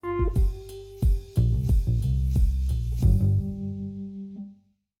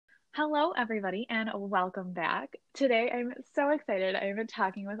everybody, and welcome back. Today, I'm so excited. I've been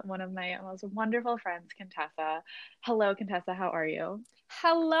talking with one of my most wonderful friends, Contessa. Hello, Contessa. How are you?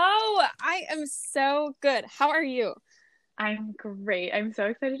 Hello, I am so good. How are you? I'm great. I'm so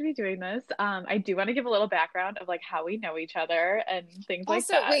excited to be doing this. I do want to give a little background of like how we know each other and things like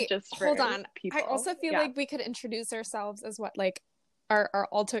Also, that, wait, just hold for on. I people. also feel Yeah. like we could introduce ourselves as what, like our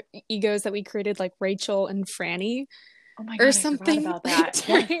alter egos that we created, like Rachel and Franny Oh my or God, I forgot something, about like that.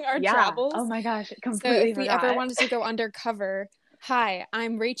 Yes. during our Yeah. travels. Oh my gosh, So if completely we ever forgot. wanted to go undercover, hi,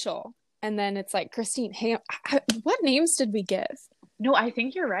 I'm Rachel. And then it's like, Christine, hey, what names did we give? No, I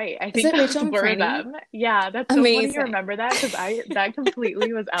think you're right. I Is think it those Rachel and were Franny? them. Yeah, that's so funny you Amazing. remember that because I that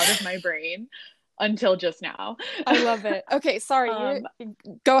completely was out of my brain until just now. I love it. Okay, sorry, you Um,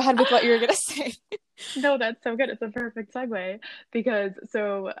 go ahead with what you were gonna say. no, that's so good. It's a perfect segue because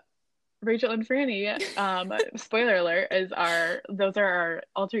so Rachel and Franny, spoiler alert, is our those are our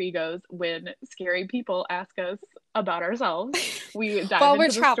alter egos when scary people ask us about ourselves. We dive While we're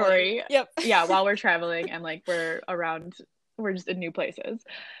into the traveling. story, Yep. yeah, while we're traveling and like we're just in new places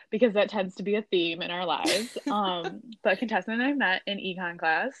because that tends to be a theme in our lives. But Contessa and I met in econ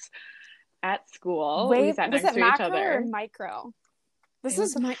class at school. We Wait, sat was next it to each macro or other. micro? This It was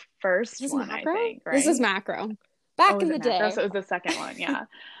is the my first this is one, I macro? think, This is right? macro. Oh, Back was in it the macro? day. So it was the second one, yeah.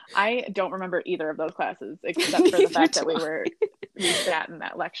 I don't remember either of those classes except for the Neither fact do that we I. were we sat in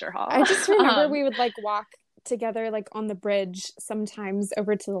that lecture hall. I just remember Um, we would like walk together like on the bridge sometimes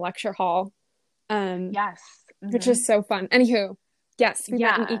over to the lecture hall. Um, yes. which is so fun. Anywho, yes, we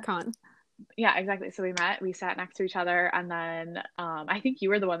met in Yeah. econ. Yeah, exactly. So we met, we sat next to each other, and then I think you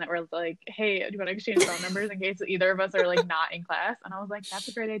were the one that were like, "Hey, do you want to exchange phone numbers in case either of us are like not in class?" And I was like, "That's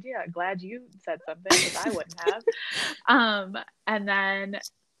a great idea. Glad you said something because I wouldn't have." And then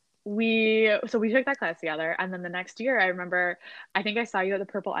we took that class together, and then the next year, I remember, I think I saw you at the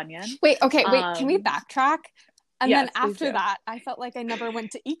Purple Onion. Wait, okay, wait, can we Um, backtrack? And then yes, please after do. that, I felt like I never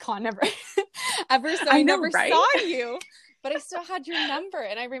went to econ ever, ever. So I I know, never right? saw you, but I still had your number.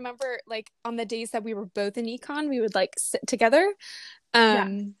 And I remember like on the days that we were both in econ, we would like sit together, Yes.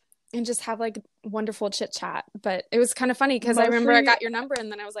 um, and just have like wonderful chit chat. But it was kind of funny because I remember I Mostly, got your number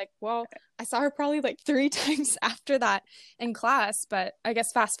and then I was like, well, I saw her probably like three times after that in class. But I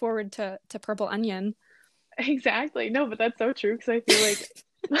guess fast forward to Purple Onion. exactly. No, but that's so true because I feel like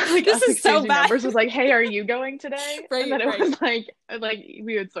like This us is so exchanging bad. numbers was like, "Hey, are you going today?" And Right, then it right. was like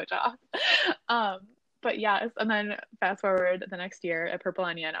we would switch off. Um, but yes, and then fast forward the next year at Purple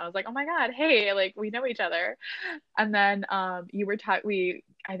Onion, I was like, "Oh my God, hey, like we know each other." And then you were talking we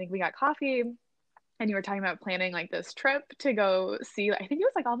I think we got coffee and you were talking about planning like this trip to go see, I think it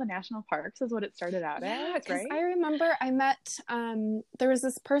was like all the national parks is what it started out Yeah, as, because right? I remember I met there was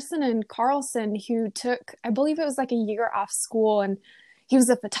this person in Carlson who took, I believe it was like a year off school, and he was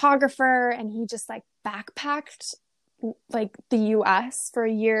a photographer and he just like backpacked like the US for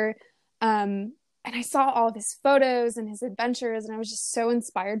a year. And I saw all of his photos and his adventures and I was just so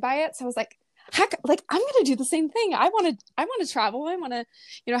inspired by it. So I was like, heck, like I'm gonna do the same thing. I wanna travel. I wanna,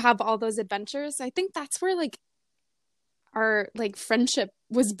 have all those adventures. So I think that's where like our like friendship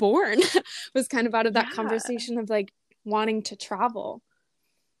was born was kind of out of that Yeah. conversation of like wanting to travel.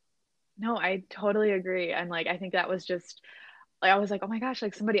 No, I totally agree. And like I think that was just like I was like, "Oh my gosh,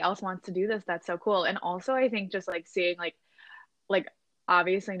 like somebody else wants to do this. That's so cool." And also I think just like seeing like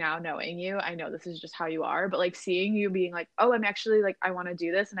obviously now knowing you, I know this is just how you are, but like seeing you being like, "Oh, I'm actually like I want to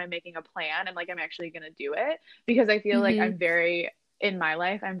do this and I'm making a plan and like I'm actually going to do it." Because I feel like Mm-hmm. I'm very in my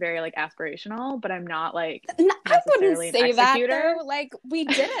life, I'm very like aspirational, but I'm not like I wouldn't necessarily an say that executor. though. Like we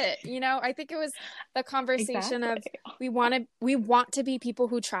did it, I think it was the conversation Exactly. of we want to be people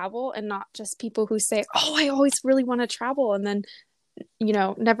who travel and not just people who say, "Oh, I always really want to travel," and then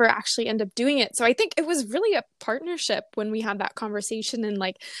never actually end up doing it. So I think it was really a partnership when we had that conversation and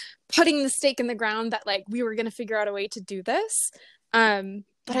like putting the stake in the ground that like we were going to figure out a way to do this.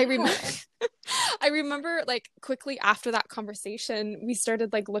 But I remember Yeah. I remember like quickly after that conversation, we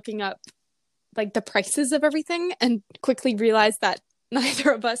started like looking up like the prices of everything and quickly realized that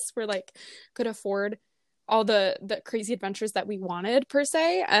neither of us were like could afford all the crazy adventures that we wanted per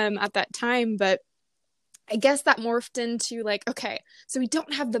se at that time. But I guess that morphed into like, okay, so we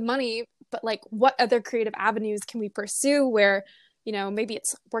don't have the money, but like what other creative avenues can we pursue where, maybe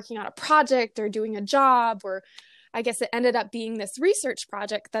it's working on a project or doing a job, or I guess it ended up being this research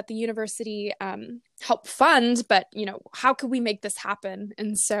project that the university helped fund, but how could we make this happen?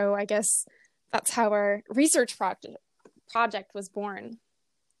 And so I guess that's how our research project was born.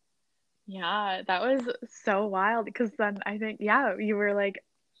 Yeah, that was so wild because then I think, yeah, you were like,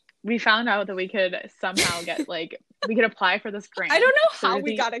 we found out that we could somehow get like we could apply for this grant. I don't know how through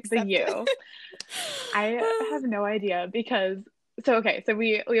we got the accepted. U. I have no idea because so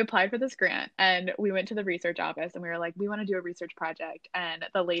we applied for this grant and we went to the research office and we were like, we want to do a research project. And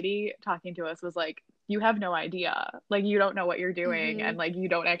the lady talking to us was like, you have no idea. Like you don't know what you're doing and like you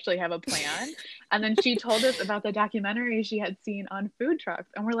don't actually have a plan. And then she told us about the documentary she had seen on food trucks.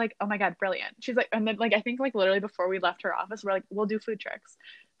 And we're like, oh my God, brilliant. She's like, and then like I think like literally before we left her office, we're like, we'll do food trucks.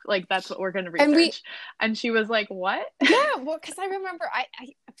 Like that's what we're gonna research. And she was like, what? Yeah, well, because I remember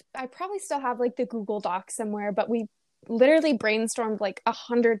I probably still have like the Google Doc somewhere, but we literally brainstormed like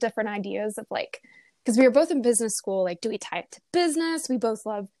 100 different ideas of like, because we were both in business school, like, do we tie it to business? We both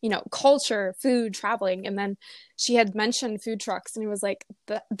love, you know, culture, food, traveling. And then she had mentioned food trucks and it was like,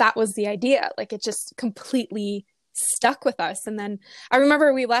 that was the idea. Like it just completely stuck with us. And then I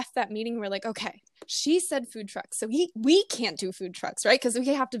remember we left that meeting, we're like, okay, she said food trucks, so we can't do food trucks, right? Because we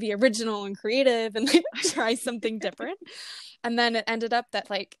have to be original and creative and like try something different. And then it ended up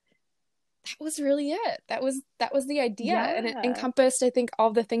that like that was really it. That was the idea. Yeah. And it encompassed, I think,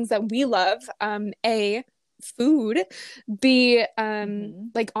 all the things that we love. A, food, B,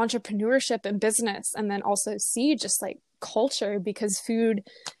 like entrepreneurship and business, and then also C, just like culture, because food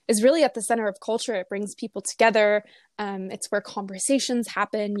is really at the center of culture. It brings people together. It's where conversations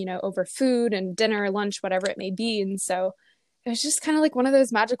happen, you know, over food and dinner, lunch, whatever it may be. And so it was just kind of like one of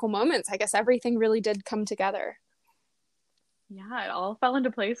those magical moments. I guess everything really did come together. Yeah, it all fell into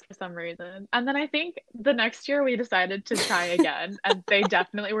place for some reason. And then I think the next year we decided to try again. And they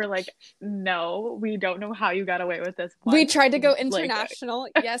definitely were like, no, we don't know how you got away with this. We tried to go international.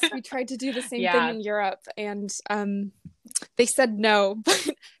 Like... Yes, we tried to do the same thing in Europe. And they said no. But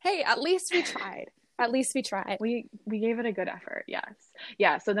hey, at least we tried. At least we tried. We gave it a good effort. Yes.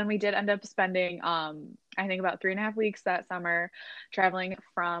 Yeah. So then we did end up spending, I think about 3.5 weeks that summer traveling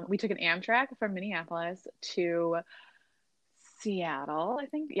we took an Amtrak from Minneapolis to Seattle, I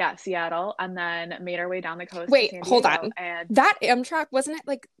think. Yeah, Seattle. And then made our way down the coast. Wait, to San Diego, hold on. And that Amtrak, wasn't it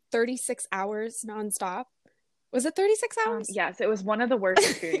like 36 hours nonstop? Was it 36 hours? Yes, it was one of the worst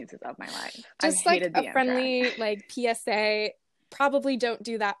experiences of my life. Just like a friendly like PSA. Probably don't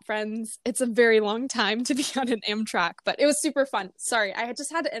do that, friends. It's a very long time to be on an Amtrak, but it was super fun. Sorry, I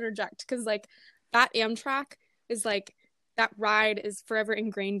just had to interject because like that Amtrak is like, that ride is forever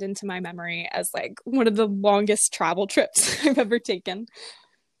ingrained into my memory as like one of the longest travel trips I've ever taken.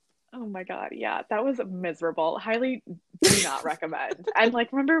 Oh my God. Yeah, that was miserable. Highly do not recommend. And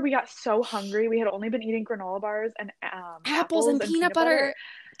like, remember we got so hungry. We had only been eating granola bars and apples and peanut butter.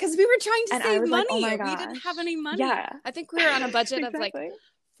 Because we were trying to save money. Like, oh my gosh. We didn't have any money. Yeah. I think we were on a budget of like $40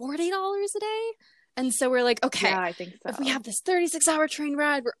 a day. And so we're like, okay, yeah, I think so. If we have this 36-hour train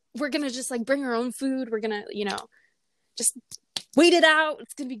ride, we're going to just like bring our own food. We're going to, you know, just wait it out.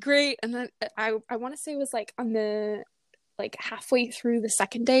 It's gonna be great. And then I want to say it was like on the like halfway through the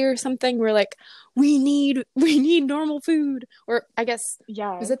second day or something. We're like, we need normal food. Or I guess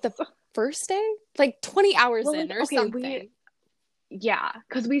was it the first day? Like 20 hours in or something.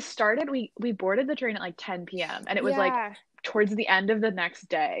 Because we boarded the train at like 10 p.m. and it was like towards the end of the next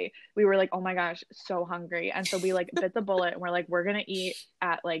day. We were like, oh my gosh, so hungry. And so we like bit the bullet and we're like, we're gonna eat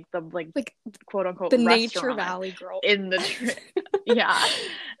at like the like quote unquote the Nature Valley girl in the yeah.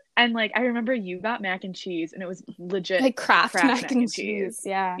 And like I remember you got mac and cheese and it was legit like Kraft mac and cheese.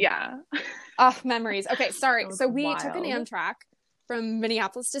 Yeah. Oh, memories. Okay, sorry. So we took an Amtrak from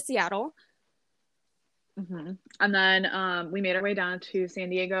Minneapolis to Seattle. Mm-hmm. And then we made our way down to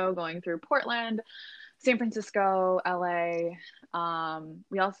San Diego, going through Portland, San Francisco, LA.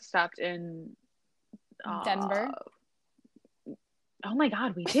 We also stopped in Denver. Oh my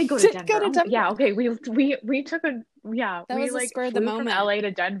God, we did go to Denver. Yeah, okay. We took a that we was like a spur of flew the moment. from LA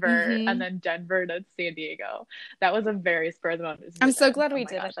to Denver and then Denver to San Diego. That was a very spur of the moment. I'm so glad we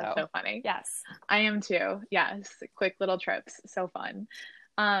did it. That's so funny. Yes, I am too. Yes, quick little trips, so fun.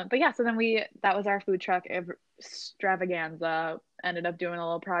 But yeah, so then that was our food truck extravaganza. Ended up doing a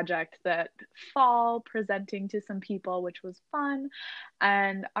little project that fall, presenting to some people, which was fun.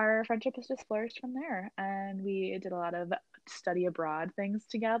 And our friendship has just flourished from there. And we did a lot of study abroad things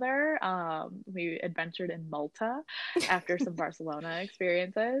together. We adventured in Malta after some Barcelona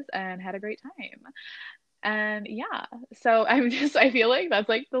experiences and had a great time. And yeah, so I feel like that's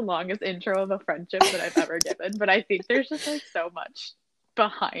like the longest intro of a friendship that I've ever given. But I think there's just like so much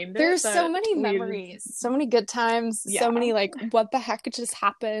behind it. There's so many memories, so many good times, so many like what the heck just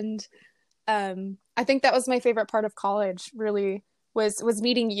happened. I think that was my favorite part of college, really, was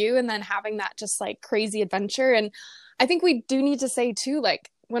meeting you and then having that just like crazy adventure. And I think we do need to say too,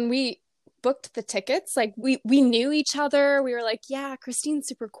 like when we booked the tickets, like we knew each other. We were like, yeah, Christine's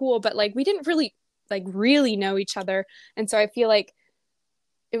super cool, but like we didn't really really know each other. And so I feel like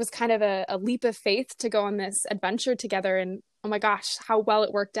it was kind of a leap of faith to go on this adventure together. And oh my gosh, how well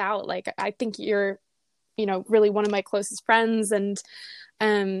it worked out. Like I think you're, really one of my closest friends, and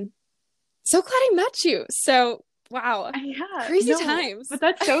so glad I met you. So wow, Yeah, crazy no, times. but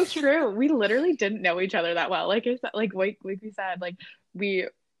that's so true. We literally didn't know each other that well. Like I said, like we said, like we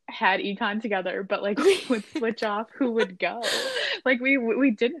had econ together, but like we would switch off who would go. Like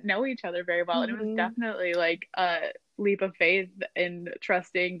we didn't know each other very well, and it was definitely like a leap of faith in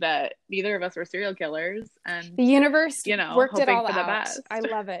trusting that neither of us were serial killers, and the universe, worked it hoping all for the out. best. I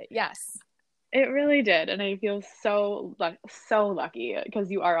love it. Yes. It really did, and I feel so lucky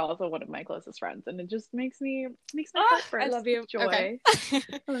because you are also one of my closest friends, and it just makes my heart burst. I love you. With joy. Okay. I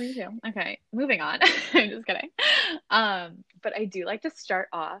love you too. Okay, moving on. I'm just kidding. But I do like to start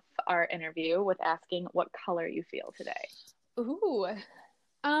off our interview with asking what color you feel today. Ooh,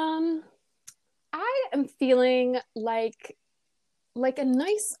 I am feeling like a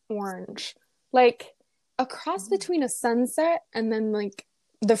nice orange, like a cross between a sunset and then like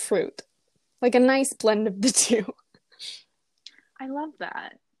the fruit. Like a nice blend of the two. I love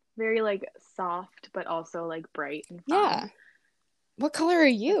that. Very like soft, but also like bright and fun. Yeah. What color are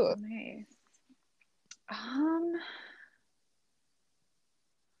you? That's nice.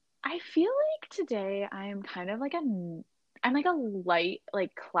 I feel like today I'm kind of like I'm like a light,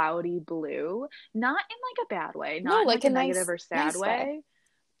 like cloudy blue. Not in like a bad way, not in like a negative or sad way.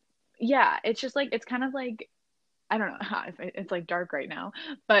 Yeah, it's just like it's kind of like I don't know. It's like dark right now,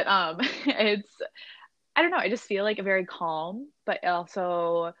 but it's I don't know. I just feel like very calm, but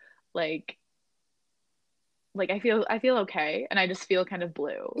also like I feel okay, and I just feel kind of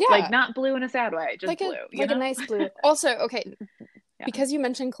blue. Yeah. Like not blue in a sad way, just like blue. A nice blue. Also, okay, yeah. Because you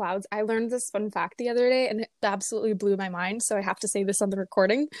mentioned clouds, I learned this fun fact the other day, and it absolutely blew my mind. So I have to say this on the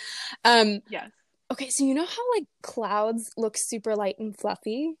recording. Yes. Okay, so you know how like clouds look super light and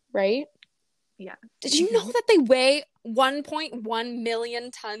fluffy, right? Yeah. Did you know that they weigh 1.1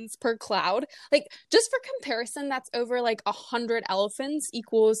 million tons per cloud? Like, just for comparison, that's over like 100 elephants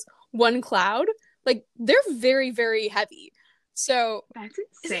equals one cloud. Like, they're very, very heavy. So that's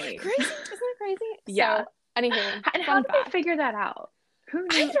insane. Isn't it crazy? Yeah. So, anywho, and how did they figure that out? Who knew?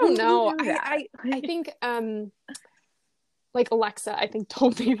 I don't know. I think like Alexa, I think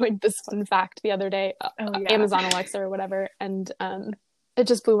told me like this fun fact the other day. Amazon Alexa or whatever, and it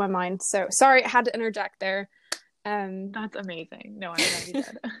just blew my mind. So sorry, I had to interject there. That's amazing. No, I'm glad you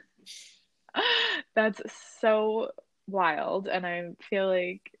did. That's so wild, and I feel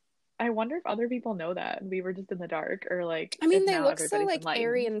like I wonder if other people know that we were just in the dark, or like. I mean, they look so like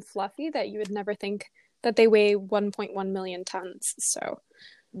airy and fluffy that you would never think that they weigh 1.1 million tons. So,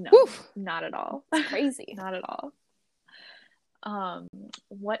 no, woof. Not at all. It's crazy. Not at all.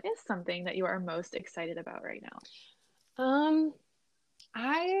 What is something that you are most excited about right now?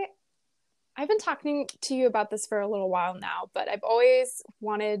 I've been talking to you about this for a little while now, but I've always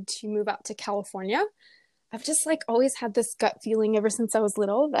wanted to move out to California. I've just like always had this gut feeling ever since I was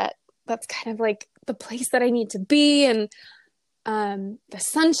little that that's kind of like the place that I need to be, and the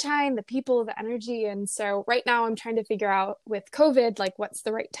sunshine, the people, the energy. And so right now I'm trying to figure out with COVID, like what's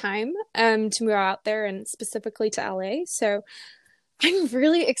the right time to move out there, and specifically to LA. So I'm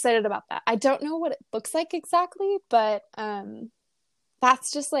really excited about that. I don't know what it looks like exactly, but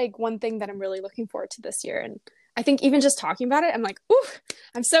that's just like one thing that I'm really looking forward to this year. And I think even just talking about it, I'm like, ooh,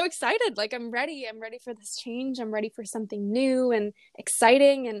 I'm so excited. Like I'm ready for this change. I'm ready for something new and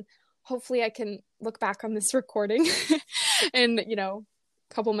exciting. And hopefully I can look back on this recording in, a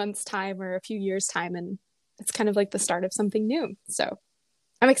couple months time or a few years time. And it's kind of like the start of something new. So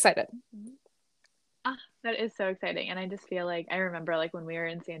I'm excited. That is so exciting. And I just feel like I remember like when we were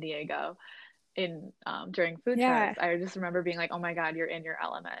in San Diego during food trucks, I just remember being like, oh my God, you're in your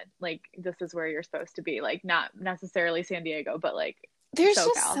element. Like this is where you're supposed to be. Like not necessarily San Diego, but like there's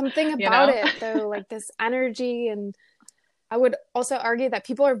SoCal, just something about it though, like this energy. And I would also argue that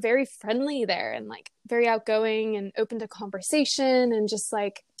people are very friendly there and like very outgoing and open to conversation, and just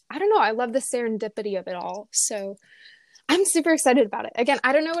like, I don't know, I love the serendipity of it all. So I'm super excited about it. Again,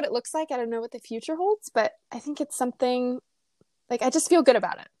 I don't know what it looks like. I don't know what the future holds, but I think it's something like I just feel good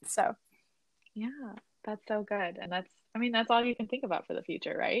about it. So yeah, that's so good. And that's all you can think about for the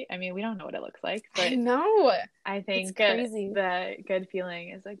future, right? I mean, we don't know what it looks like, but I know. I think the good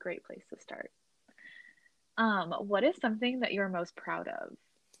feeling is a great place to start. What is something that you're most proud of?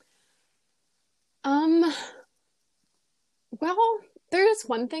 Well, there's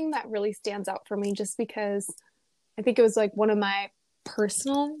one thing that really stands out for me just because I think it was like one of my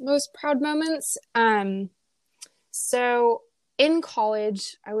personal most proud moments. So in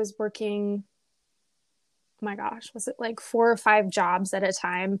college, I was working, oh my gosh, was it like 4 or 5 jobs at a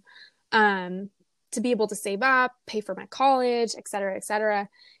time, to be able to save up, pay for my college, et cetera, et cetera.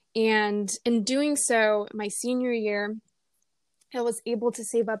 And in doing so, my senior year, I was able to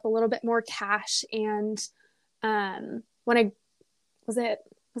save up a little bit more cash. And when I was it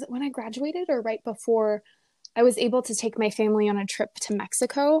when I graduated or right before, I was able to take my family on a trip to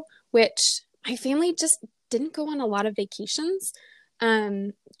Mexico, which my family just didn't go on a lot of vacations,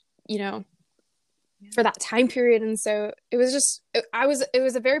 you know, for that time period. And so it was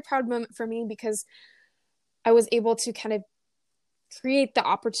a very proud moment for me because I was able to kind of create the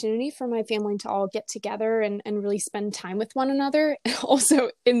opportunity for my family to all get together and really spend time with one another. Also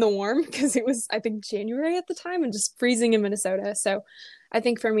in the warm, because it was, I think, January at the time and just freezing in Minnesota. So I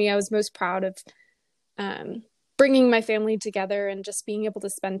think for me, I was most proud of bringing my family together and just being able to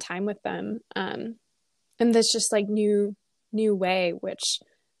spend time with them in this just like new way, which,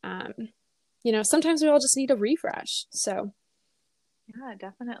 sometimes we all just need a refresh. So Yeah,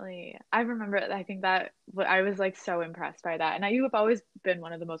 definitely. I remember, I think that I was like so impressed by that. And you have always been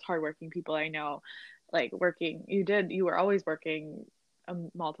one of the most hardworking people I know. Like you were always working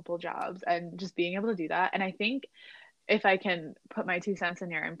multiple jobs and just being able to do that. And I think if I can put my 2 cents in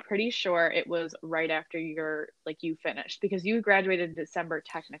here, I'm pretty sure it was right after you finished because you graduated in December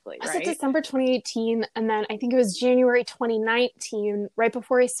technically, was right? it December 2018? And then I think it was January 2019, right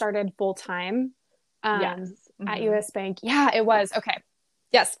before I started full time. Yes. At US Bank. Yeah, it was. Okay.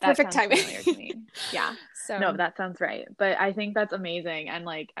 Yes, perfect timing. To me. Yeah. So no, that sounds right. But I think that's amazing. And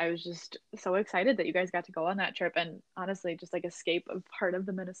like I was just so excited that you guys got to go on that trip and honestly just like escape a part of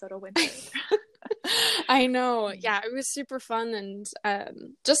the Minnesota winter. I know. Yeah, it was super fun. And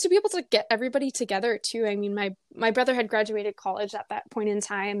just to be able to get everybody together too. I mean, my brother had graduated college at that point in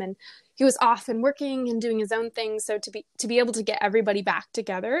time and he was off and working and doing his own thing. So to be able to get everybody back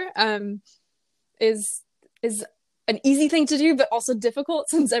together is an easy thing to do, but also difficult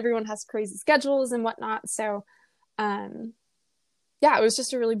since everyone has crazy schedules and whatnot. So, yeah, it was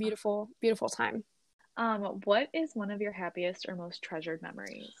just a really beautiful, beautiful time. What is one of your happiest or most treasured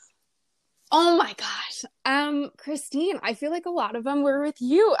memories? Oh my gosh. Christine, I feel like a lot of them were with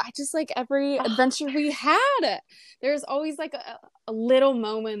you. I just like every adventure we had. There's always like a little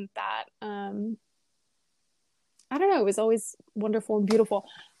moment that, I don't know, it was always wonderful and beautiful.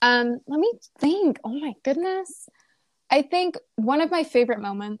 Let me think. Oh my goodness. I think one of my favorite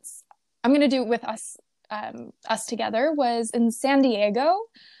moments, I'm going to do it with us together, was in San Diego.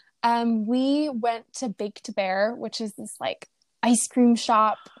 We went to Baked Bear, which is this like ice cream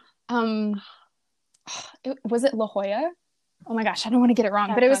shop. Was it La Jolla? Oh my gosh, I don't want to get it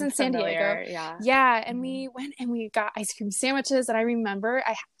wrong, but it was in San Diego. Yeah. Yeah. And we went and we got ice cream sandwiches. And I remember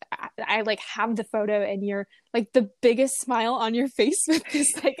I like have the photo and you're like the biggest smile on your face with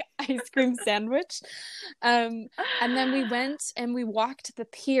this like ice cream sandwich. And then we went and we walked the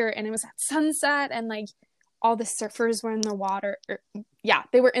pier and it was at sunset and like all the surfers were in the water.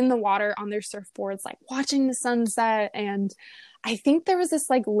 They were in the water on their surfboards, like watching the sunset. And I think there was this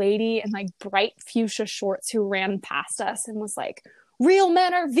like lady in like bright fuchsia shorts who ran past us and was like, "Real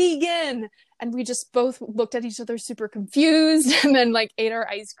men are vegan." And we just both looked at each other super confused and then like ate our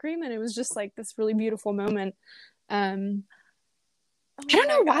ice cream. And it was just like this really beautiful moment. I don't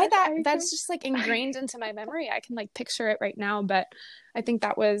know why that's just like ingrained into my memory. I can like picture it right now, but I think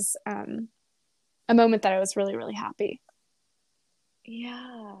that was a moment that I was really, really happy.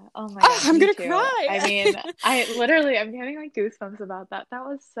 Yeah. Oh my God. I'm gonna cry. I mean, I'm getting like goosebumps about that. That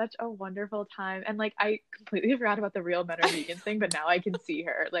was such a wonderful time. And like, I completely forgot about the real men are vegan thing, but now I can see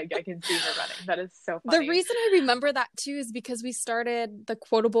her. Like, I can see her running. That is so funny. The reason I remember that too is because we started the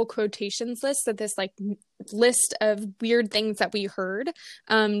quotable quotations list. So this like list of weird things that we heard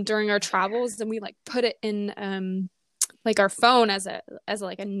during our travels, and we like put it in like our phone as a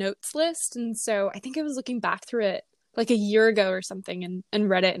like a notes list. And so I think I was looking back through it like a year ago or something and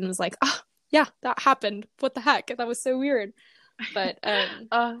read it and was like, oh yeah, that happened. What the heck? That was so weird. But a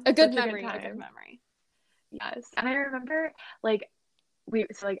good memory. Yes. And I remember like I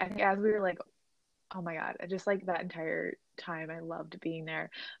think as we were like, oh my God, just like that entire time I loved being there.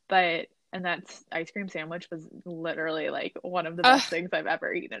 And that ice cream sandwich was literally like one of the best things I've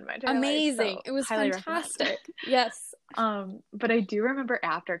ever eaten in my entire amazing. life. So it was fantastic. Yes. But I do remember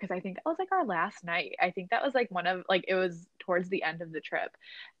after, because I think that was like our last night. I think that was like it was towards the end of the trip.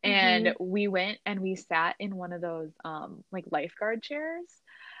 And we went and we sat in one of those like lifeguard chairs.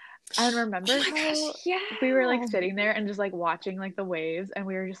 And remember how we were like sitting there and just like watching like the waves, and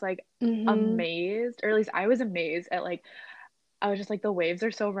we were just like amazed, or at least I was amazed at like I was just like, the waves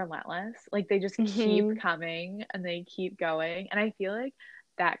are so relentless. Like they just keep Mm-hmm. coming and they keep going. And I feel like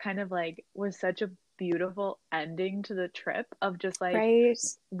that kind of like was such a beautiful ending to the trip of just like Right.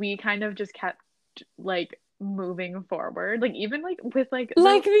 we kind of just kept like moving forward. Like even like with like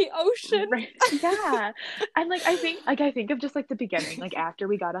Like the the ocean. right, yeah. And like I think of just like the beginning, like after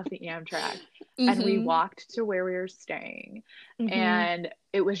we got off the Amtrak and we Mm-hmm. walked to where we were staying, Mm-hmm. and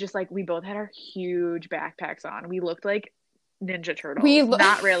it was just like we both had our huge backpacks on. We looked like Ninja We Turtles.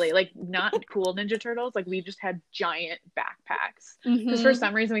 Not really, like not cool Ninja Turtles. Like we just had giant backpacks because for mm-hmm.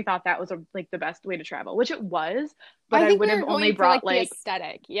 some reason we thought that was like the best way to travel, which it was, but I I think would we have were only going for brought like the like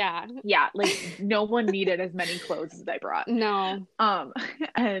aesthetic. Yeah. yeah, like no one needed as many clothes as I brought. No. Um,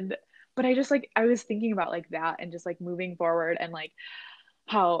 and but I just like I was thinking about like that and just like moving forward and like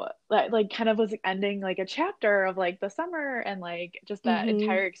how that like kind of was like, ending like a chapter of like the summer and like just that Mm-hmm.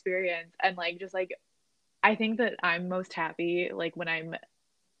 entire experience and like just like I think that I'm most happy like when I'm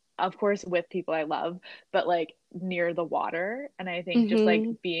of course with people I love, but like near the water. And I think just like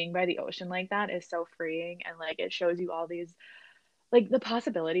Mm-hmm. being by the ocean like that is so freeing and like it shows you all these like the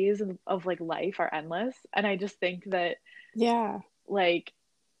possibilities of like life are endless. And I just think that Yeah. like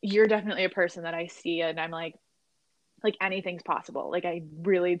you're definitely a person that I see and I'm like anything's possible. Like I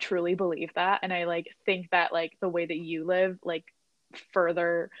really truly believe that and I like think that like the way that you live like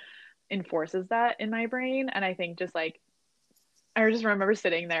further enforces that in my brain and I think just like I just remember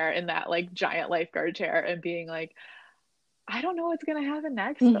sitting there in that like giant lifeguard chair and being like I don't know what's gonna happen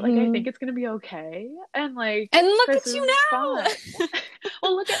next, but like I Mm-hmm. think it's gonna be okay. And like And look this at you is fun. now.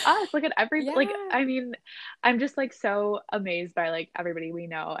 Well, look at us. Look at every like Yeah. I mean, I'm just like so amazed by like everybody we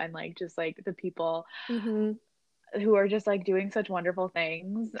know and like just like the people Mm-hmm. who are just like doing such wonderful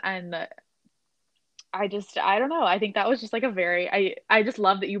things and I don't know. I think that was just like a very I just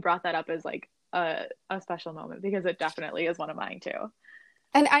love that you brought that up as like a special moment because it definitely is one of mine too.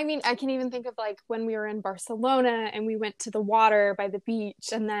 And I mean, I can even think of like when we were in Barcelona and we went to the water by the beach,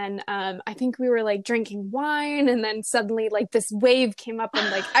 and then I think we were like drinking wine, and then suddenly like this wave came up and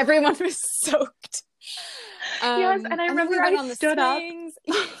like everyone was soaked. Yes, and I And then we remember went I on the stood up. swings.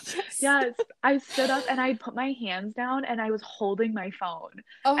 Yes. Yes, I stood up and I put my hands down and I was holding my phone.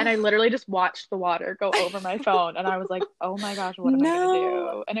 And Oh I literally just watched the water go over my phone and I was like, "Oh my gosh, what am I gonna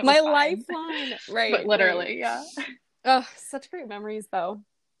no, do?" And it was my fine. lifeline. But Right, right. literally, yeah. Oh, such great memories though.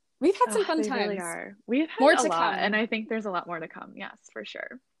 We've had Oh, some fun they really times. are. We've More had a to lot and come. I think there's a lot more to come. Yes, for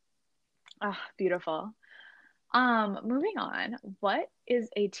sure. Ah, beautiful. Moving on, what is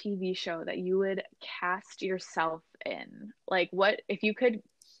a TV show that you would cast yourself in? Like what if you could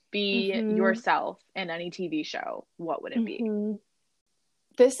be Hmm. yourself in any TV show, what would it be? Hmm.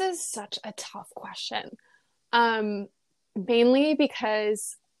 This is such a tough question. Um, Mainly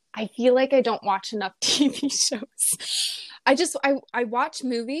because I feel like I don't watch enough TV shows. I watch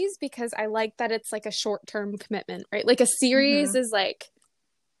movies because I like that it's like a short-term commitment, right? Like a series Hmm. is like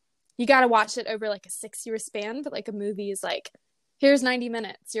you got to watch it over like a 6-year span, but like a movie is like here's 90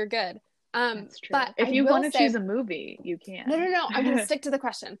 minutes, you're good. That's But true. If I you will want to choose say a movie, you no, no, can. no. I'm going to stick to the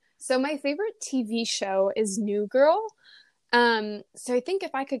question. So my favorite TV show is New Girl. So I think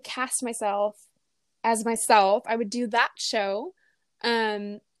if I could cast myself as myself, I would do that show.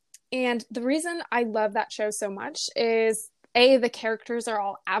 Um, and the reason I love that show so much is A, the characters are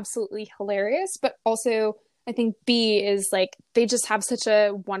all absolutely hilarious, but also I think B is like they just have such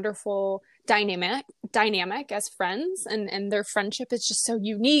a wonderful dynamic as friends and their friendship is just so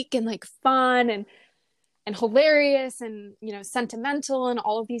unique and like fun and hilarious and sentimental and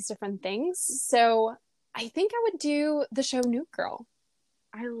all of these different things. So I think I would do the show New Girl.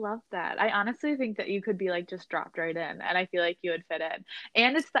 I love that. I honestly think that you could be like just dropped right in, and I feel like you would fit in.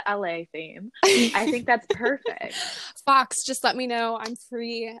 And it's the LA theme. I think that's perfect. Fox, just let me know. I'm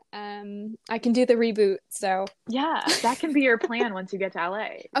free. I can do the reboot. So Yeah, that can be your plan once you get to LA.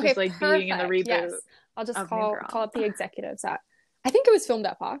 okay, Just like being in the perfect. Yes, reboot I'll just of New call Girl. up the executives at. I think it was filmed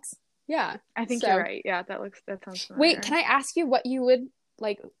at Fox. Yeah. I think you're So right. Yeah, that sounds wait, familiar. can I ask you what you would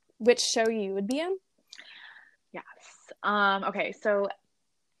like? Which show you would be in? Yes. Okay, so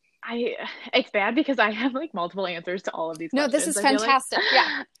I it's bad because I have like multiple answers to all of these No, this questions, is I feel like. fantastic.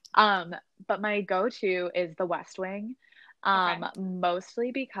 Yeah. Um, but my go-to is The West Wing. Okay.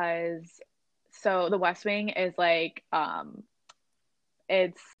 Mostly because so The West Wing is like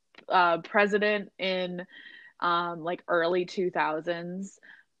it's president in like early 2000s.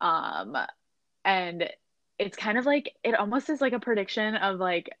 Um and it's kind of like it almost is like a prediction of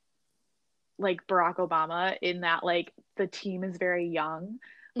like Barack Obama in that like the team is very young.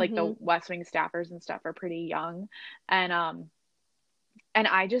 Like the Mm-hmm. West Wing staffers and stuff are pretty young. And and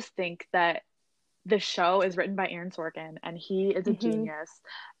I just think that the show is written by Aaron Sorkin, and he is a Hmm. genius,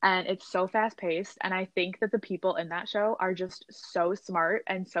 and it's so fast paced. And I think that the people in that show are just so smart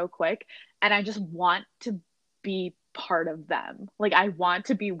and so quick. And I just want to be part of them. Like, I want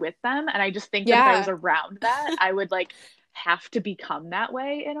to be with them. And I just think that if I was Yeah. around that, I would like have to become that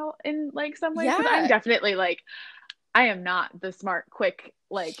way, you know, in like some ways. Cause I'm Yeah. definitely like, I am not the smart, quick,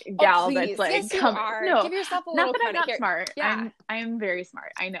 like Oh, gal that's please. like Yes, you are. no, Give yourself a not little that I'm credit not here. smart. Yeah. I am very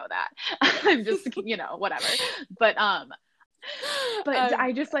smart. I know that. I'm just, you know, whatever. But Um,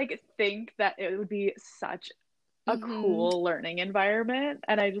 I just like think that it would be such a mhm, cool learning environment,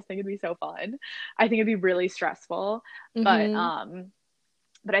 and I just think it'd be so fun. I think it'd be really stressful, but mhm.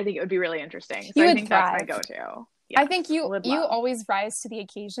 I think it would be really interesting. So You I would think that's my thrive. go-to. I Yes, think you would you love. always rise to the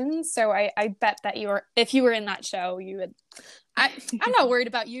occasion. So I bet that you are if you were in that show, you would I'm not worried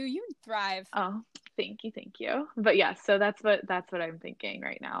about you. You would thrive. Oh, thank you. But yes, so that's what I'm thinking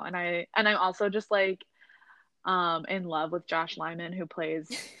right now. And I'm also just like in love with Josh Lyman, who plays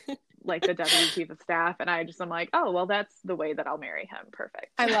like the deputy chief of staff, and I just am like, oh well, that's the way that I'll marry him.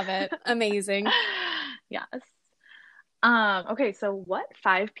 Perfect. I love it. Amazing. Yes. Okay, so what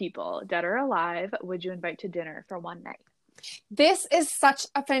five people, dead or alive, would you invite to dinner for one night? This is such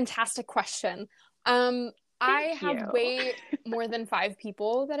a fantastic question. Um, I Thank have you. way more than 5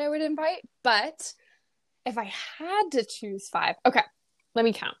 people that I would invite, but if I had to choose five, okay, let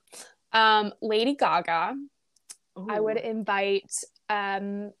me count. Lady Gaga. I would Ooh. invite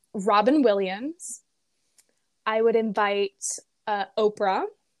Robin Williams. I would invite Oprah.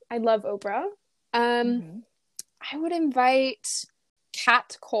 I love Oprah. Um, Hmm. I would invite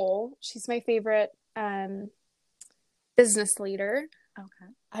Kat Cole. She's my favorite business leader.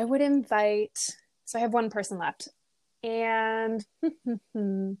 Okay. I would invite, so I have one person left. And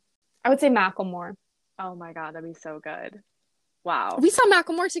I would say Macklemore. Oh my God, that'd be so good. Wow. We saw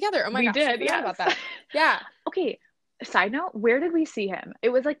Macklemore together. Oh my We gosh, I did, forgot yes. about that. Yeah. Okay, side note, where did we see him? It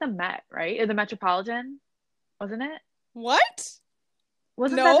was like the Met, right? Or the Metropolitan, wasn't it? What?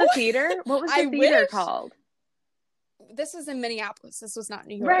 Wasn't that No, the theater? What was the I theater wish. called? This was in Minneapolis. This was not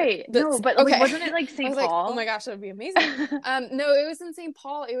New York. Right. But No, but like, okay. wasn't it like I St. was like, oh my Paul? gosh, that would be amazing. No, it was in St.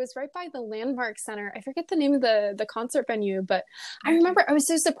 Paul. It was right by the Landmark Center. I forget the name of the concert venue, but I Okay. remember I was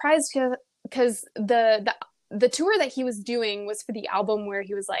so surprised because the tour that he was doing was for the album where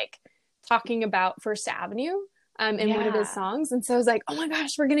he was like talking about First Avenue in one of his Yeah. songs. And so I was like, oh my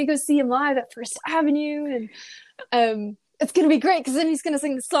gosh, we're gonna go see him live at First Avenue and it's gonna be great because then he's gonna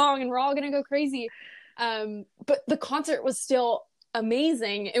sing the song and we're all gonna go crazy. But the concert was still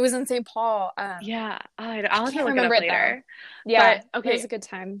amazing. It was in St. Paul. Yeah. I I'll have to can't look it remember up it though. later. Yeah, But it was okay, a good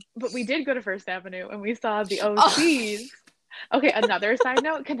time. but we did go to First Avenue and we saw the Oh, OCs. Okay, another side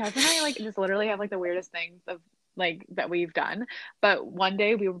note, Kenneth and I like just literally have like the weirdest things of like that we've done. But one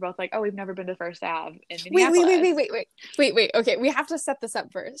day we were both like, oh, we've never been to First Ave in Minneapolis. wait. Okay, we have to set this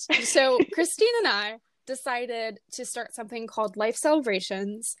up first. So Christine and I decided to start something called Life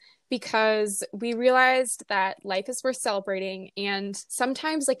Celebrations because we realized that life is worth celebrating. And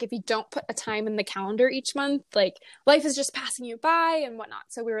sometimes, like, if you don't put a time in the calendar each month, like, life is just passing you by and whatnot.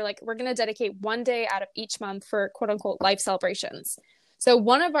 So we were like, we're going to dedicate one day out of each month for quote unquote life celebrations. So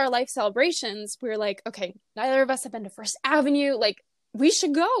one of our life celebrations, we were like, okay, neither of us have been to First Avenue. Like, we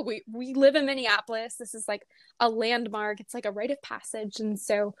should go. We live in Minneapolis. This is like a landmark. It's like a rite of passage. And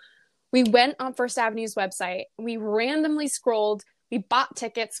so we went on First Avenue's website. We randomly scrolled. We bought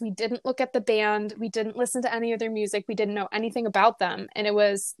tickets. We didn't look at the band. We didn't listen to any of their music. We didn't know anything about them. And it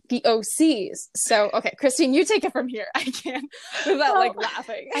was the OCs. So, okay, Christine, you take it from here. I can't without Well, like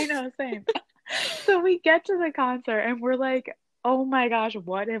laughing. I know, same. So we get to the concert and we're like, oh my gosh,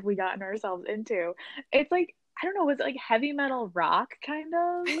 what have we gotten ourselves into? It's like, I don't know, was it like heavy metal rock kind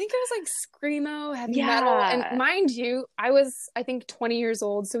of? I think it was like screamo, heavy metal. And Yeah. mind you, I was, I think, 20 years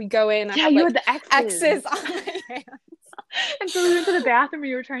old. So we go in, I Yeah, had you like had the X's X's. on my hand. And so we went to the bathroom and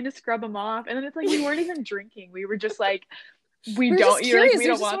you were trying to scrub them off. And then it's like we weren't even drinking. We were just like, We were just you're like, curious. we We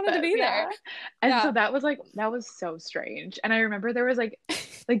don't just want wanted to this. be Yeah. there. And so Yeah. that was like, that was so strange. And I remember there was like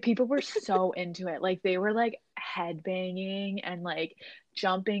people were so into it. Like they were like headbanging and like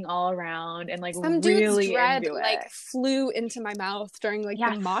jumping all around and like Some dude's really dread into like it. flew into my mouth during like the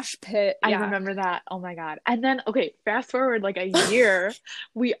Yes. mosh pit. I Yeah. remember that. Oh my God. And then, okay, fast forward like a year,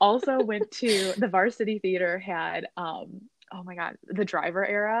 we also went to the Varsity Theater had, oh my God, the Driver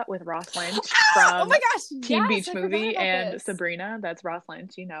Era with Ross Lynch Oh from my gosh. Teen Yes, Beach I forgot Movie about and this. Sabrina. That's Ross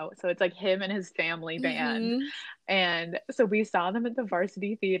Lynch, you know. So it's like him and his family band. Hmm. And so we saw them at the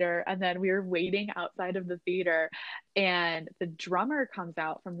Varsity Theater, and then we were waiting outside of the theater, and the drummer comes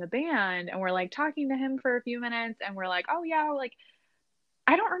out from the band, and we're like talking to him for a few minutes, and we're like, oh yeah, like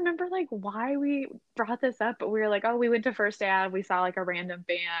I don't remember like why we brought this up, but we were like, oh, we went to First Ave, we saw like a random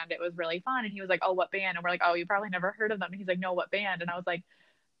band. It was really fun. And he was like, oh, what band? And we're like, oh, you probably never heard of them. And he's like, no, what band? And I was like,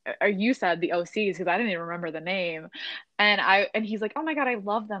 or you said the OCs because I didn't even remember the name. And he's like, oh my God, I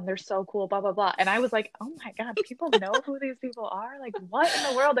love them. They're so cool, blah, blah, blah. And I was like, oh my God, people know who these people are? Like, what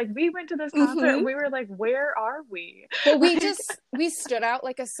in the world? Like, we went to this concert and we were like, where are we? Well, we stood out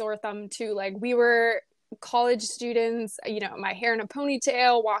like a sore thumb too. Like, we were college students, you know, my hair in a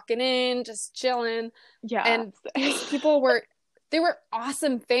ponytail, walking in, just chilling. Yeah. And these people they were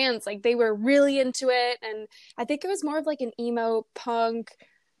awesome fans. Like, they were really into it. And I think it was more of like an emo punk.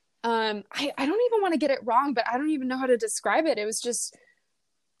 I don't even want to get it wrong, but I don't even know how to describe it. It was just,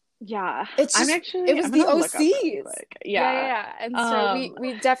 yeah, it's just, it was the OCs. Yeah. And so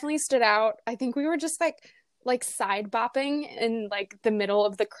we definitely stood out. I think we were just like side bopping in like the middle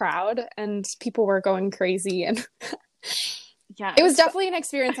of the crowd, and people were going crazy. And yeah, it was definitely an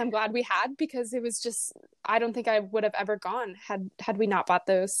experience I'm glad we had, because it was just, I don't think I would have ever gone had we not bought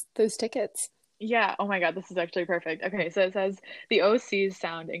those tickets. Yeah. Oh my God, this is actually perfect. Okay, so it says the OC's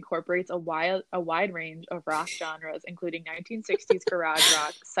sound incorporates a wide range of rock genres, including 1960s garage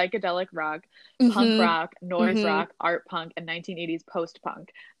rock, psychedelic rock, punk rock, noise rock, art punk, and 1980s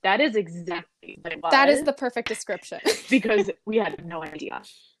post-punk. That is exactly what it was. That is the perfect description. Because we had no idea.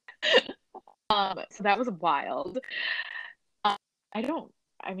 So that was wild.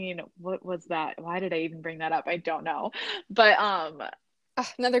 What was that? Why did I even bring that up? I don't know. But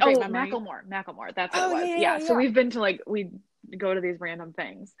another great memory. Macklemore. That's what it was. Yeah. So we've been to we go to these random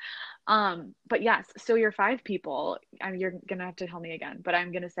things. But yes, so your 5 people, you're gonna have to tell me again, but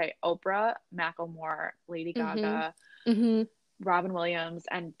I'm gonna say Oprah, Macklemore, Lady Gaga, Robin Williams,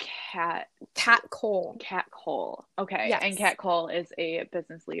 and Kat Cole. Kat Cole. Okay. Yes. And Kat Cole is a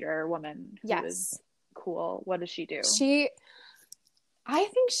business leader woman who yes. is cool. What does she do? I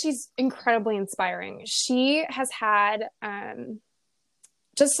think she's incredibly inspiring. She has had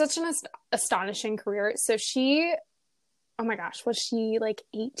just such an astonishing career. So oh my gosh, was she like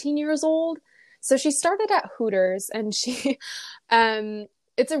 18 years old? So she started at Hooters, and she,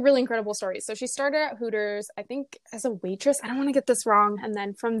 it's a really incredible story. So she started at Hooters, I think as a waitress. I don't want to get this wrong. And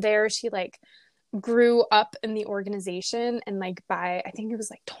then from there, she like grew up in the organization. And like by, I think it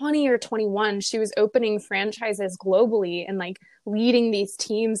was like 20 or 21, she was opening franchises globally and like leading these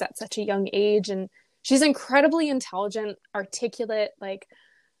teams at such a young age. And she's incredibly intelligent, articulate. Like,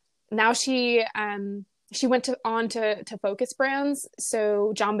 now she went on to Focus Brands,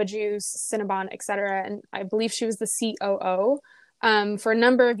 so Jamba Juice, Cinnabon, etc. And I believe she was the COO for a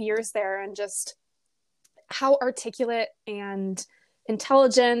number of years there. And just how articulate and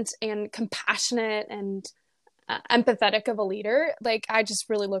intelligent and compassionate and empathetic of a leader. Like, I just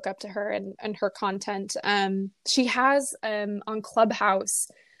really look up to her and her content. She has on Clubhouse,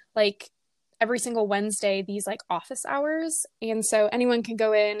 like, every single Wednesday, these like office hours. And so anyone can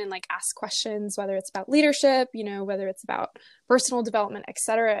go in and like ask questions, whether it's about leadership, you know, whether it's about personal development,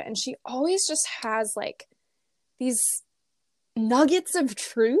 etc. And she always just has like these nuggets of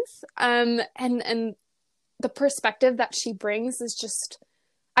truth. And the perspective that she brings is just,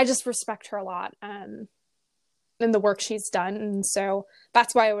 I just respect her a lot. And the work she's done. And so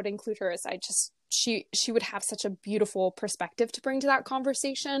that's why I would include her, as she would have such a beautiful perspective to bring to that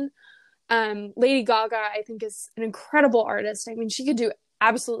conversation. Lady Gaga, I think, is an incredible artist. I mean, she could do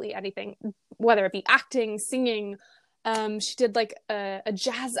absolutely anything, whether it be acting, singing. She did like a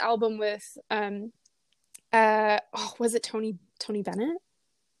jazz album with, was it Tony Bennett?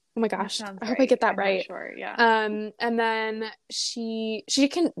 Oh my gosh, I hope I get that right. Sure, yeah. And then she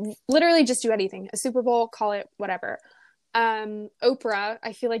can literally just do anything. A Super Bowl, call it whatever. Oprah,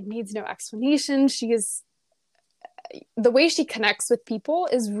 I feel like needs no explanation. The way she connects with people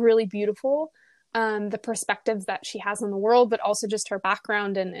is really beautiful. The perspectives that she has on the world, but also just her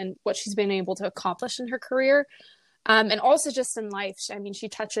background and what she's been able to accomplish in her career. And also just in life. I mean, she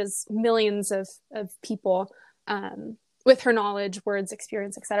touches millions of people with her knowledge, words,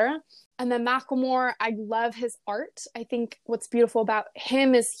 experience, etc. And then Macklemore, I love his art. I think what's beautiful about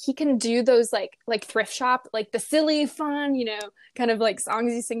him is he can do those like thrift shop, like the silly, fun, you know, kind of like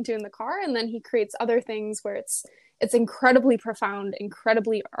songs you sing to in the car. And then he creates other things where it's incredibly profound,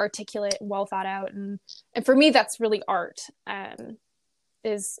 incredibly articulate, well thought out. And for me, that's really art,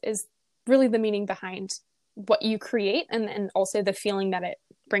 is really the meaning behind what you create and also the feeling that it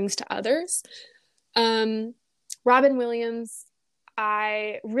brings to others. Robin Williams,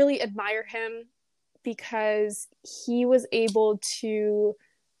 I really admire him because he was able to,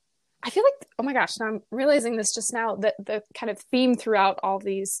 I feel like, oh my gosh, now I'm realizing this just now, that the kind of theme throughout all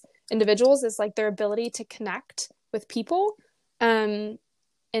these individuals is like their ability to connect with people.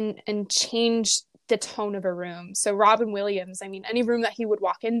 and change the tone of a room. So Robin Williams, I mean, any room that he would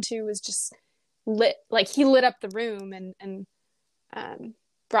walk into was just lit, like he lit up the room and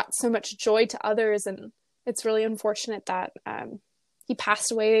brought so much joy to others. And it's really unfortunate that he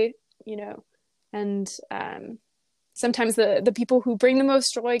passed away, you know, and sometimes the people who bring the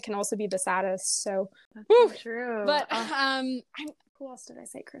most joy can also be the saddest. So that's so true. But who else did I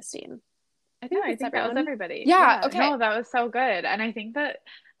say, Christine? I think that was everybody. Yeah, okay. No, that was so good. And I think that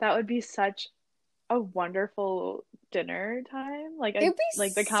would be such a wonderful dinner time. Like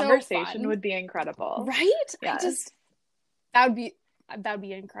the conversation would be incredible. Right? Yes. That would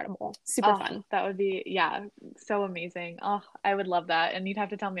be incredible. Super fun. That would be, so amazing. Oh, I would love that. And you'd have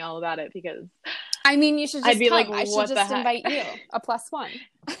to tell me all about it because I mean, you should just come. Like, I should just invite you. A +1.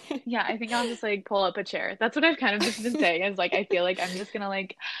 Yeah, I think I'll just like pull up a chair. That's what I've kind of just been saying is like, I feel like I'm just going to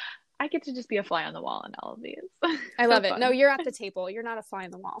like, I get to just be a fly on the wall in all of these. I love it. Fun. No, you're at the table. You're not a fly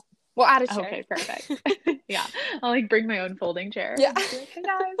on the wall. We'll add a chair. Okay, perfect. Yeah. I'll like bring my own folding chair. Yeah. Be like, hey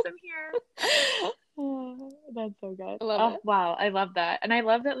guys, I'm here. Oh, that's so good. I love it. Wow. I love that. And I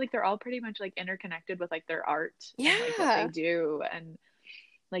love that like they're all pretty much like interconnected with like their art. Yeah. And, like, what they do. And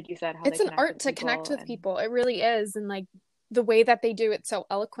like you said, how it's an art to connect with people. It really is. And like the way that they do it so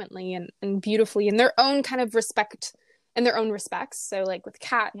eloquently and beautifully in their own kind of respect in their own respects. So like with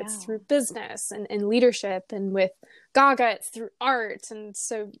Kat, it's through business and leadership, and with Gaga, it's through art. And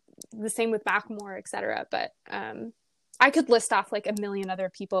so the same with Macklemore, etc. But I could list off like a million other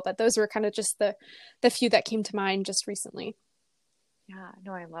people, but those were kind of just the few that came to mind just recently. Yeah,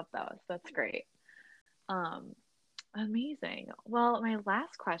 no, I love those. That's great. Amazing. Well, my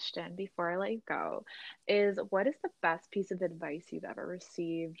last question before I let you go is, what is the best piece of advice you've ever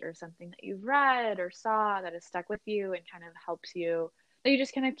received, or something that you've read or saw that has stuck with you and kind of helps you, that you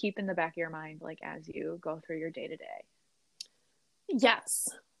just kind of keep in the back of your mind, like as you go through your day to day? Yes.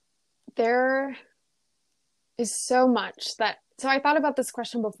 There is so much so I thought about this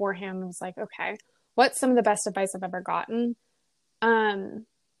question beforehand and was like, okay, what's some of the best advice I've ever gotten?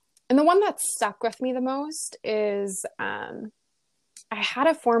 And the one that stuck with me the most is I had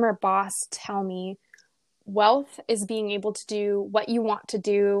a former boss tell me, wealth is being able to do what you want to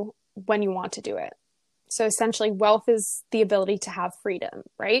do when you want to do it. So essentially, wealth is the ability to have freedom,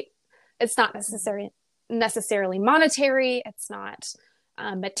 right? It's not necessarily monetary. It's not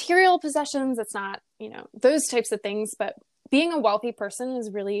material possessions. It's not, those types of things. But being a wealthy person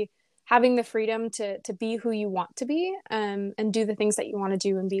is really having the freedom to be who you want to be, and do the things that you want to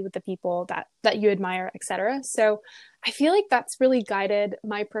do and be with the people that you admire, etc. So I feel like that's really guided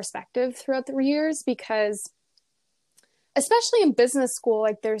my perspective throughout the years, because especially in business school,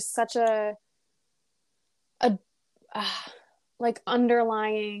 like there's such a like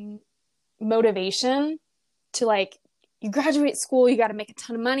underlying motivation to like, you graduate school, you got to make a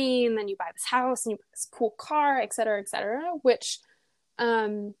ton of money, and then you buy this house and you buy this cool car, etc., which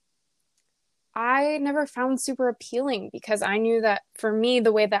I never found super appealing, because I knew that for me,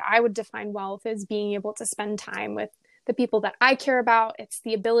 the way that I would define wealth is being able to spend time with the people that I care about. It's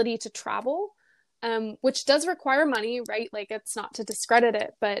the ability to travel, which does require money, right? Like, it's not to discredit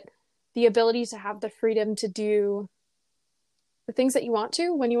it, but the ability to have the freedom to do the things that you want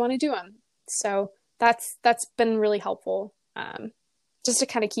to when you want to do them. So that's been really helpful, just to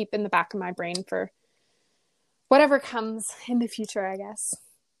kind of keep in the back of my brain for whatever comes in the future, I guess.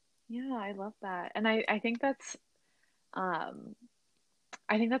 Yeah, I love that. And I think that's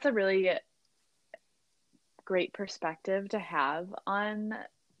a really great perspective to have on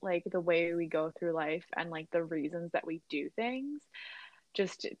like the way we go through life and like the reasons that we do things,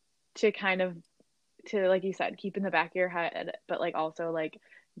 just to kind of, to, like you said, keep in the back of your head, but like also like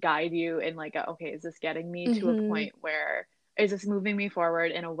guide you in like, okay, is this getting me to a point where, is this moving me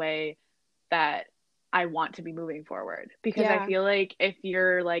forward in a way that I want to be moving forward? Because I feel like if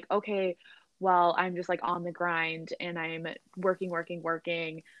you're like, okay, well, I'm just like on the grind and I'm working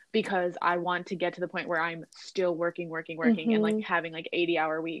because I want to get to the point where I'm still working and like having like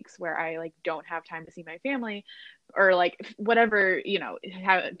 80-hour weeks where I like don't have time to see my family, or like whatever,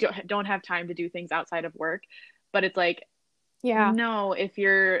 don't have time to do things outside of work. But it's like, no, if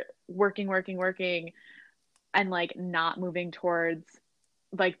you're working and like not moving towards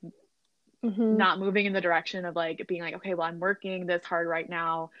like not moving in the direction of like being like, okay, well, I'm working this hard right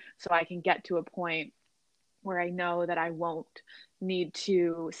now so I can get to a point where I know that I won't need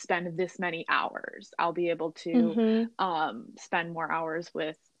to spend this many hours. I'll be able to spend more hours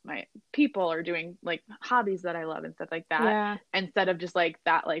with my people or doing like hobbies that I love and stuff like that, instead of just like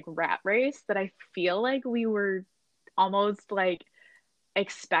that like rat race that I feel like we were almost like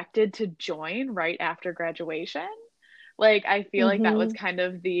expected to join right after graduation. Like, I feel like that was Mm-hmm. kind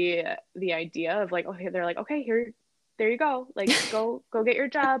of the idea of like, okay, they're like, okay, here, there you go. Like, go get your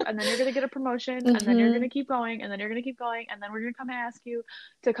job, and then you're gonna get a promotion, and then you're Mm-hmm. gonna keep going, and then you're gonna keep going, and then we're gonna come ask you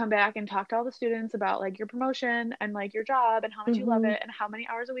to come back and talk to all the students about like your promotion and like your job and how much you love Mm-hmm. it and how many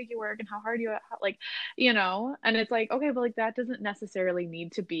hours a week you work and how hard you like, and it's like, okay, but like that doesn't necessarily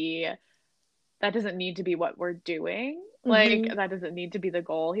need to be that doesn't need to be what we're doing. Like, Mm-hmm. that doesn't need to be the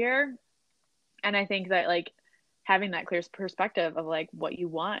goal here. And I think that like having that clear perspective of like what you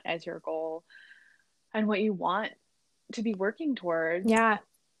want as your goal and what you want to be working towards, Yeah,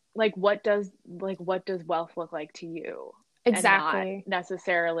 what does wealth look like to you, and not exactly.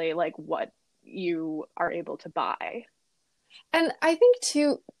 necessarily like what you are able to buy. And I think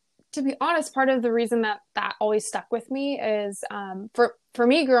too, to be honest, part of the reason that that always stuck with me is for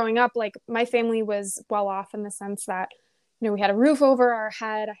me growing up, like my family was well off in the sense that, you know, we had a roof over our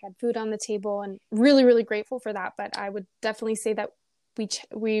head, I had food on the table, and really, really grateful for that. But I would definitely say that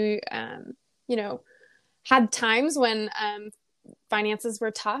we you know, had times when finances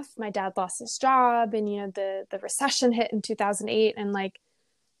were tough. My dad lost his job, and you know, the recession hit in 2008, and like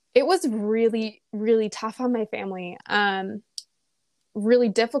it was really, really tough on my family. Really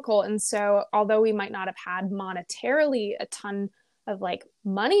difficult. And so, although we might not have had monetarily a ton of like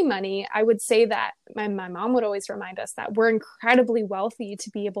money, I would say that my mom would always remind us that we're incredibly wealthy to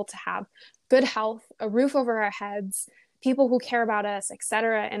be able to have good health, a roof over our heads, people who care about us,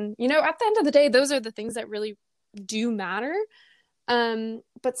 etc. And, you know, at the end of the day, those are the things that really do matter.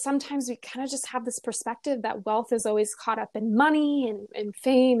 But sometimes we kind of just have this perspective that wealth is always caught up in money and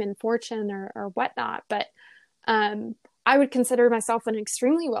fame and fortune or whatnot. But um, I would consider myself an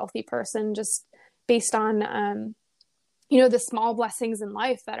extremely wealthy person just based on, you know, the small blessings in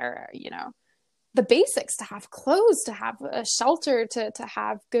life that are, you know, the basics, to have clothes, to have a shelter, to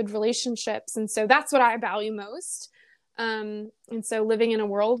have good relationships. And so that's what I value most. And so living in a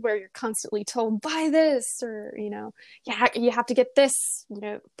world where you're constantly told, buy this, or, you know, you have to get this, you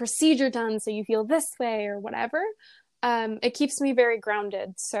know, procedure done so you feel this way or whatever, it keeps me very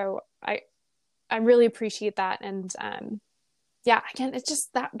grounded. So I really appreciate that. And yeah, again, it's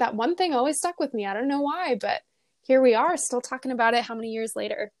just that one thing always stuck with me. I don't know why, but here we are still talking about it how many years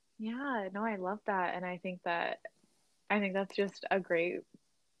later. Yeah, no, I love that. And I think that's just a great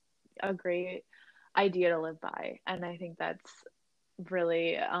idea to live by. And I think that's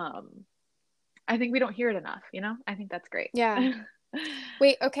really I think we don't hear it enough, you know? I think that's great. Yeah.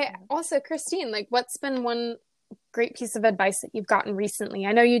 Wait, okay. Also, Christine, like what's been one great piece of advice that you've gotten recently?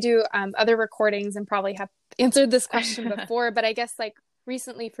 I know you do other recordings and probably have answered this question before, but I guess like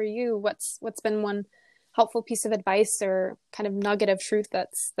recently for you, what's been one helpful piece of advice or kind of nugget of truth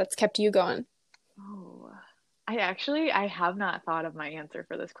that's kept you going? Oh, I have not thought of my answer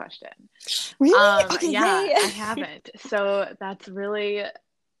for this question. Really? Okay, Yeah, yay. I haven't. So that's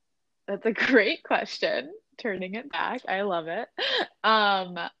a great question. Turning it back. I love it.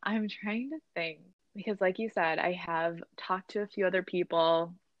 I'm trying to think because like you said, I have talked to a few other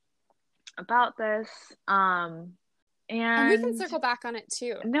people about this. And we can And circle back on it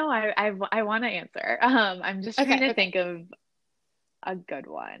too. no, I want to answer. I'm just trying Okay, to okay. think of a good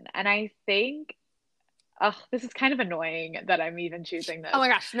one. And I think, oh, this is kind of annoying that I'm even choosing Oh this. my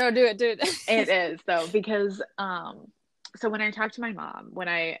gosh, no, do it, do It it. is though, because so when I talked to my mom, when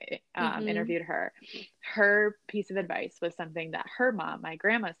I Mm-hmm. interviewed her, her piece of advice was something that her mom, my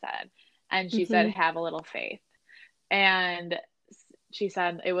grandma, said, and she said, Mm-hmm. "Have a little faith." And she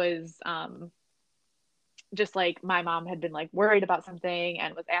said it was just like my mom had been like worried about something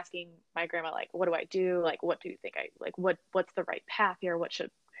and was asking my grandma like, what do I do, like what do you think I like, what's the right path here, what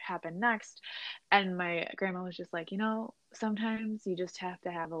should happen next. And my grandma was just like, sometimes you just have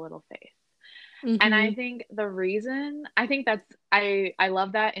to have a little faith. And I Mm-hmm. think the reason, I think that's, I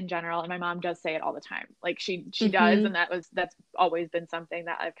love that in general, and my mom does say it all the time, like she does, Mm-hmm. and that's always been something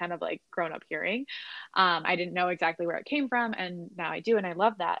that I've kind of like grown up hearing. I didn't know exactly where it came from, and now I do, and I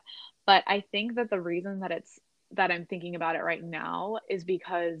love that. But I think that the reason that I'm thinking about it right now is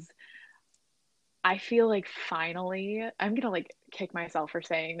because I feel like finally I'm gonna like kick myself for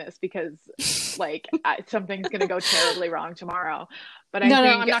saying this because like something's gonna go terribly wrong tomorrow. But I No, no,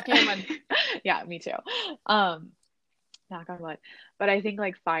 think, I'm knocking on wood. yeah, me too. Um, Knock on wood. But I think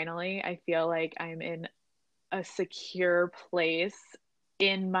like finally I feel like I'm in a secure place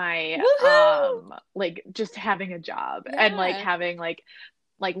in my Woohoo! like just having a job and like Yeah. having like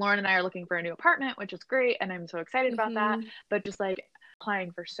Lauren and I are looking for a new apartment, which is great, and I'm so excited about that. Mm-hmm. But just like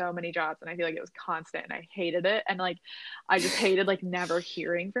applying for so many jobs, and I feel like it was constant, and I hated it. And like, I just hated like never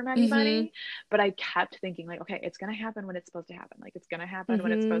hearing from anybody. But I kept thinking like, okay, it's going to happen when it's supposed to happen. Like, it's going to happen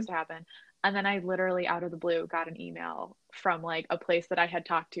when it's supposed to happen. And then I literally out of the blue got an email from like a place that I had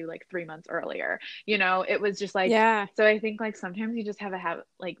talked to like 3 months earlier. You know, it was just like, Yeah. so I think like sometimes you just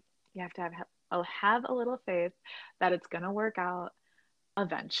like, you have to have a little faith that it's going to work out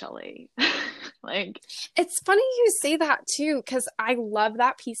eventually. Like, It's funny you say that too, because I love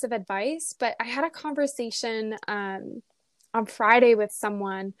that piece of advice. But I had a conversation on Friday with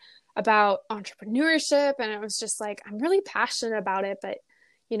someone about entrepreneurship, and it was just like, I'm really passionate about it, but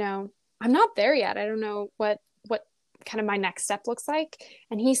you know, I'm not there yet. I don't know what kind of my next step looks like.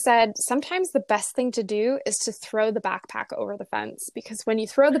 And he said, sometimes the best thing to do is to throw the backpack over the fence, because when you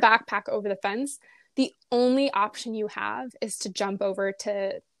throw the backpack over the fence, the only option you have is to jump over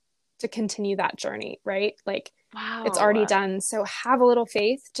to continue that journey, right? Like, wow, it's already done. So have a little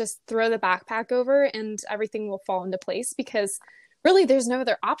faith, just throw the backpack over and everything will fall into place, because really there's no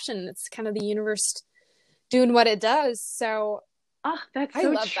other option. It's kind of the universe doing what it does. So oh, that's I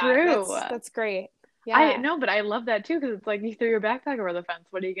so love true. That's great. Yeah. I know, but I love that too, because it's like you threw your backpack over the fence.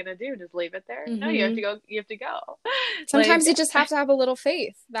 What are you gonna do? Just leave it there? No, you have to go. You have to go. Sometimes Like, you just have to have a little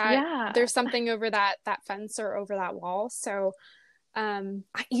faith that yeah, there's something over that fence or over that wall. So I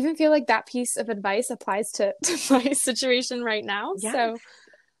even feel like that piece of advice applies to my situation right now. yes, So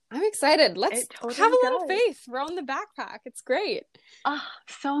I'm excited. Let's it totally have a little does. faith. Throw in the backpack. It's great. Oh,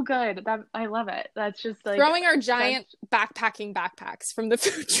 so good. That I love it. That's just like Throwing our giant backpacking backpacks from the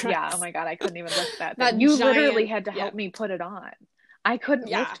food trucks. yeah. Oh my God, I couldn't even lift that. That You giant, literally had to help me put it on. I couldn't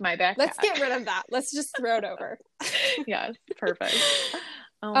lift my backpack. Let's get rid of that. Let's just throw it over. Yes, perfect.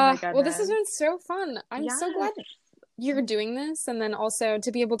 Oh my goodness. Well, this has been so fun. I'm so glad you're doing this, and then also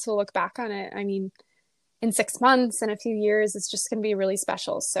to be able to look back on it. I mean, in 6 months and a few years, it's just going to be really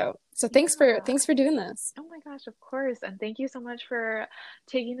special. So thanks for doing this. Oh my gosh, of course. And thank you so much for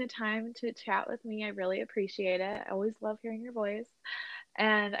taking the time to chat with me. I really appreciate it. I always love hearing your voice.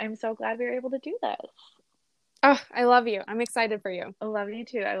 And I'm so glad we were able to do this. Oh, I love you. I'm excited for you. I love you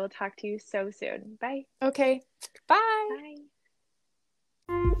too. I will talk to you so soon. Bye. Okay. Bye.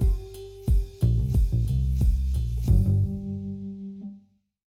 Bye.